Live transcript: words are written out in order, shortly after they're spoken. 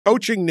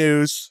Coaching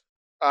news.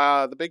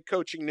 The big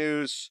coaching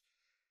news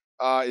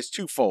is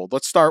twofold.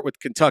 Let's start with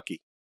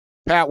Kentucky.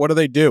 Pat, what do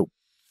they do?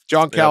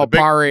 John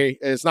Calipari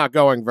is not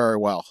going very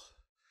well.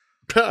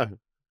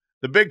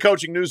 The big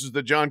coaching news is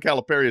that John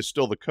Calipari is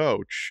still the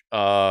coach,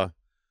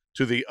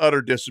 to the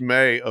utter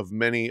dismay of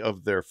many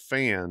of their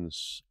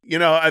fans. You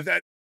know,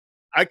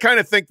 I kind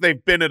of think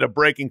they've been at a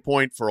breaking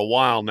point for a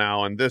while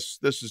now, and this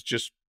is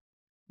just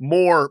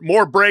more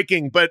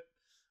breaking. But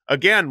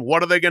again,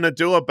 what are they going to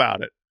do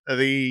about it?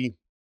 The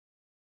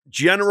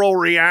general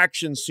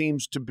reaction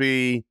seems to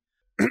be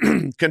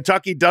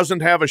Kentucky doesn't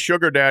have a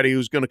sugar daddy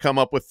who's going to come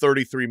up with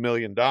 $33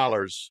 million,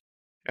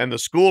 and the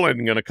school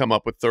isn't going to come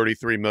up with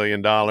 $33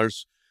 million,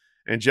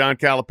 and John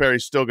Calipari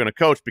is still going to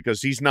coach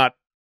because he's not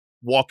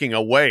walking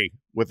away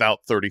without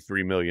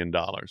 $33 million.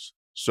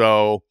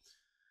 So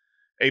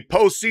a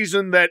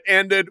postseason that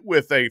ended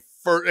with a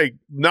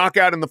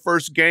knockout in the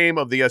first game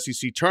of the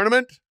SEC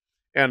tournament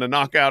and a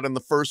knockout in the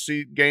first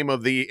game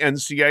of the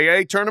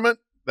NCAA tournament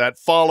that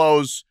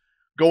follows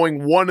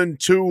going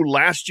 1-2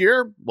 last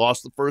year,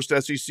 lost the first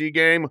SEC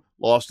game,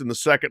 lost in the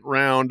second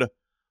round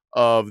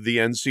of the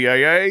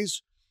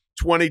NCAAs.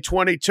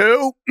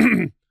 2022,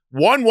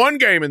 won one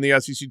game in the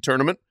SEC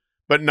tournament,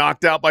 but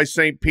knocked out by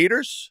St.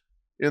 Peter's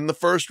in the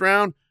first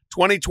round.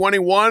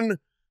 2021,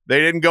 they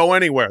didn't go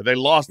anywhere. They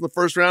lost in the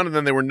first round, and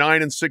then they were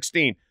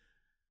 9-16.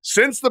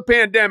 Since the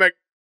pandemic,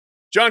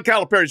 John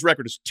Calipari's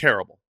record is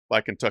terrible by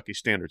Kentucky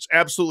standards.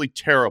 Absolutely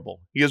terrible.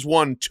 He has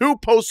won 2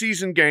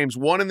 postseason games,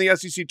 one in the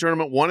SEC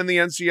tournament, one in the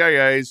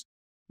NCAAs.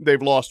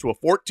 They've lost to a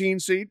 14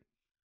 seed.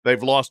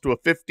 They've lost to a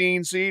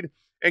 15 seed.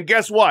 And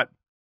guess what?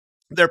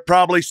 They're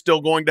probably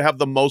still going to have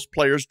the most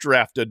players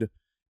drafted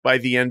by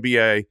the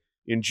NBA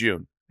in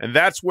June. And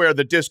that's where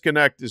the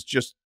disconnect is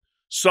just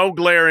so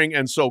glaring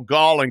and so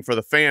galling for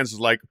the fans. Is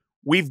like,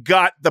 we've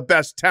got the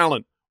best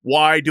talent.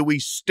 Why do we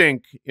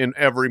stink in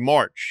every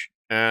March?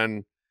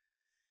 And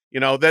you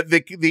know, that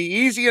the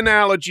easy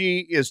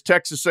analogy is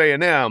Texas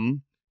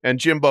A&M and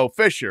Jimbo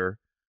Fisher,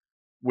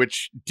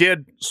 which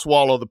did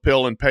swallow the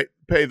pill and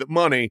pay the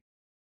money.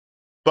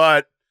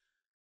 But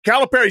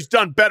Calipari's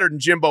done better than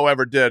Jimbo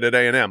ever did at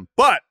A&M.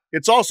 But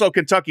it's also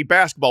Kentucky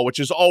basketball, which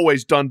has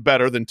always done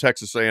better than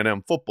Texas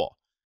A&M football.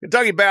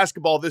 Kentucky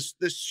basketball, this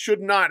should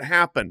not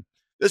happen.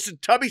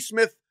 Tubby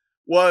Smith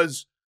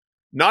was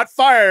not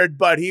fired,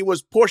 but he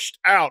was pushed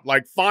out.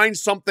 Like, find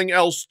something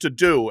else to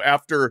do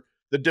after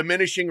the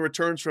diminishing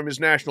returns from his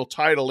national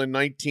title in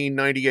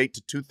 1998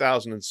 to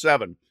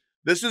 2007.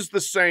 This is the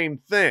same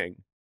thing.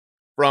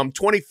 From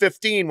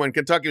 2015, when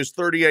Kentucky was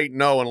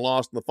 38-0 and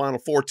lost in the Final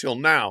Four, till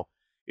now,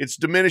 it's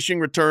diminishing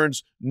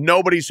returns.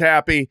 Nobody's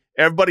happy.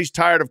 Everybody's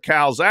tired of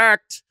Cal's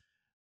act,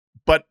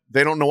 but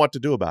they don't know what to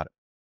do about it.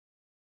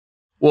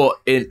 Well,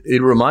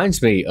 it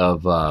reminds me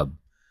of, well,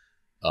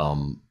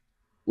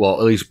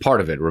 at least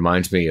part of it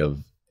reminds me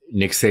of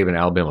Nick Saban,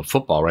 Alabama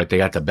football, right? They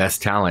got the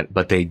best talent,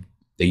 but they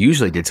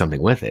usually did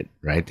something with it,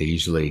 right? They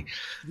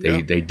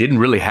didn't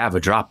really have a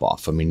drop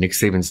off. I mean, Nick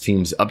Saban's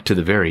teams up to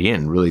the very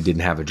end really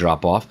didn't have a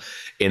drop off,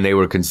 and they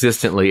were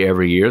consistently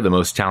every year the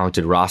most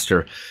talented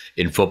roster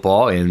in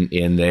football, and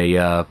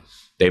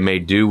they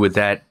made do with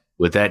that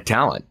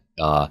talent.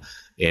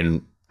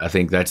 And I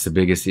think that's the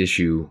biggest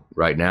issue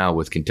right now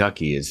with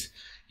Kentucky is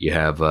you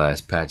have, as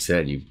Pat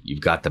said,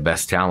 you've got the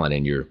best talent,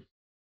 and you're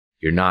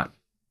not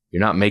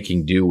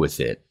making do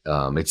with it.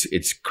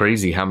 It's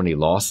crazy how many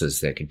losses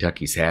that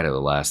Kentucky's had in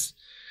the last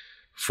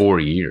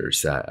 4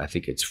 years. I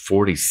think it's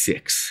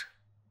 46,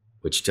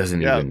 which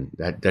doesn't even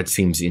that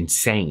seems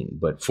insane.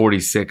 But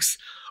 46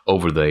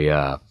 over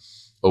the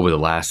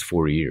last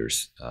 4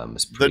 years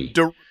is pretty.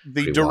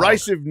 The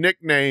derisive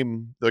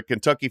nickname the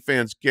Kentucky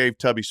fans gave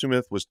Tubby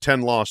Smith was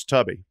 10-loss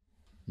Tubby.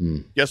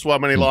 Guess what? How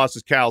many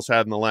losses Cal's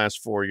had in the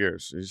last 4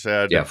 years? He's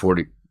had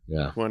 40.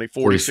 Yeah, 20,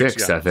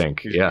 46, I think.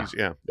 He's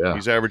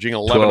averaging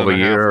 11 12 a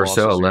year or losses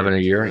so, 11 a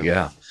year.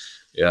 Yeah.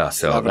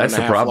 So that's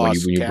the problem.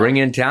 When you bring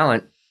in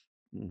talent,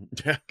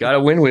 got to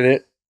win with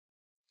it.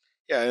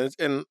 Yeah,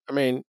 and I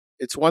mean,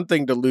 it's one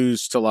thing to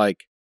lose to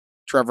like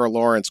Trevor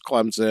Lawrence,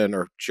 Clemson,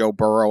 or Joe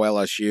Burrow,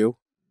 LSU.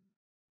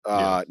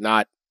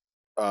 Not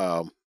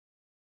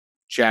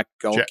Jack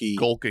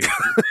Golke.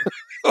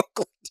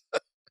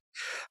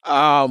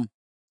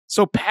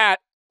 So Pat,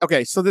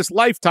 okay, so this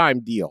lifetime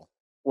deal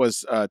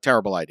was a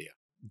terrible idea.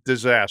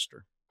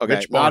 Disaster.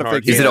 Okay, not a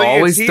big Is it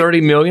always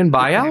 $30 million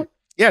buyout?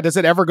 Yeah, does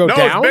it ever go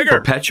down? It's bigger.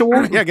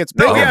 Perpetual? Yeah, it gets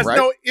bigger, right?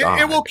 No,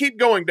 it will keep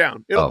going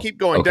down. It'll keep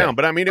going down.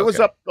 But I mean, it was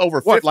up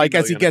over 50 What, like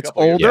as he gets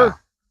older?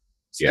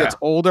 As he gets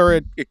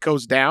older, it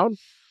goes down?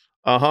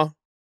 Uh-huh.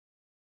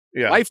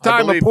 Yeah.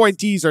 Lifetime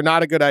appointees are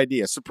not a good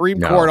idea.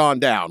 Supreme Court on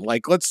down.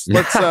 Like, let's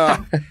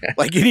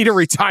like, you need a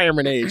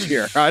retirement age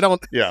here. I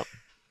don't. Yeah.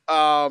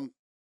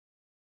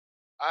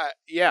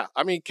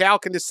 I mean, Cal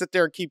can just sit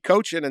there and keep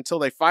coaching until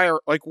they fire.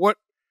 Like, what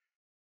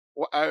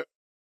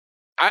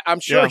I'm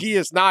sure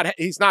he's not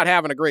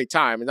having a great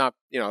time, and not,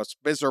 it's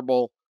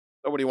miserable.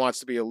 Nobody wants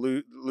to be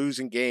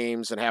losing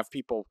games and have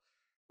people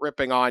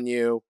ripping on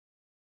you.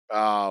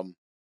 And,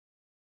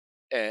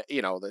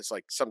 there's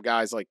like some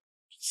guys like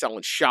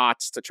selling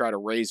shots to try to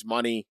raise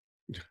money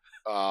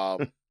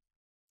for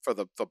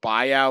the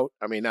buyout.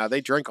 I mean, they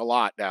drink a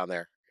lot down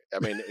there. I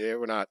mean,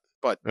 we're not,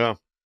 but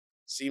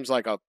seems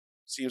like a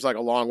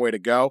long way to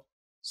go.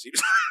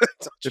 Seems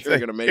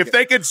if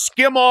they could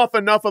skim off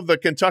enough of the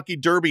Kentucky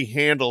Derby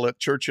handle at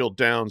Churchill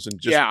Downs and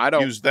just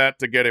use that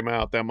to get him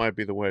out, that might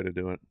be the way to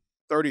do it.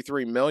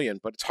 $33 million,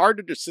 but it's hard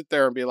to just sit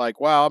there and be like,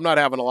 well, I'm not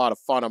having a lot of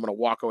fun. I'm going to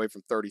walk away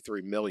from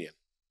 $33 million.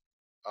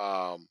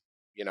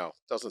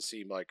 Doesn't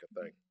seem like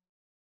a thing.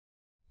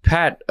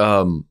 Pat,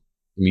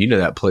 you know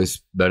that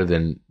place better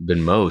than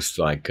most.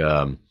 Like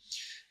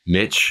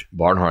Mitch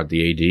Barnhart,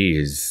 the AD,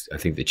 is, I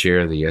think, the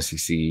chair of the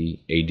SEC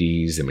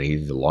ADs. I mean,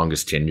 he's the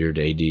longest tenured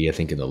AD, I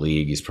think, in the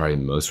league. He's probably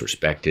the most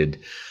respected.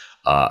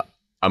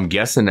 I'm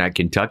guessing at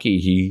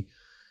Kentucky,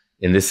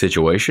 in this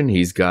situation,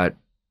 he's got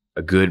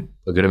a good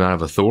amount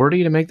of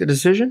authority to make the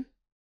decision.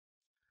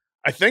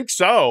 I think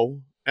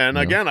so. And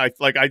again,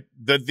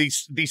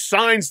 the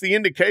signs, the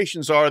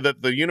indications are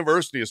that the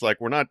university is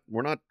like, we're not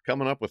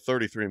coming up with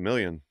 $33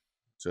 million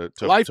to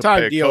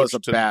lifetime to deal is a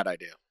bad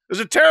idea. It's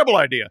a terrible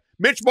idea.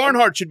 Mitch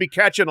Barnhart should be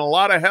catching a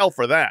lot of hell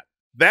for that.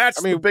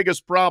 That's the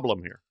biggest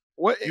problem here.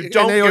 You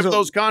don't give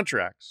those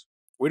contracts.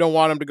 We don't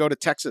want him to go to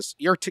Texas.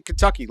 You're to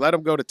Kentucky. Let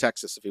him go to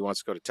Texas if he wants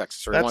to go to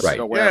Texas, or he wants to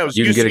go wherever.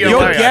 You'll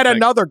get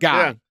another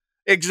guy. Yeah,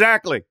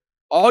 exactly.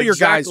 All your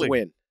guys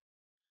win.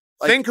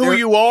 Think who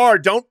you are.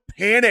 Don't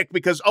panic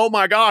because, oh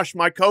my gosh,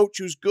 my coach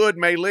who's good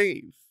may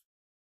leave.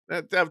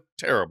 That's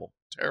terrible.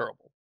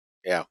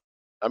 Yeah.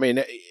 I mean,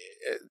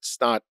 it's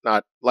not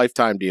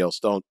lifetime deals.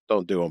 Don't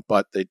do them,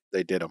 but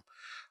they did them.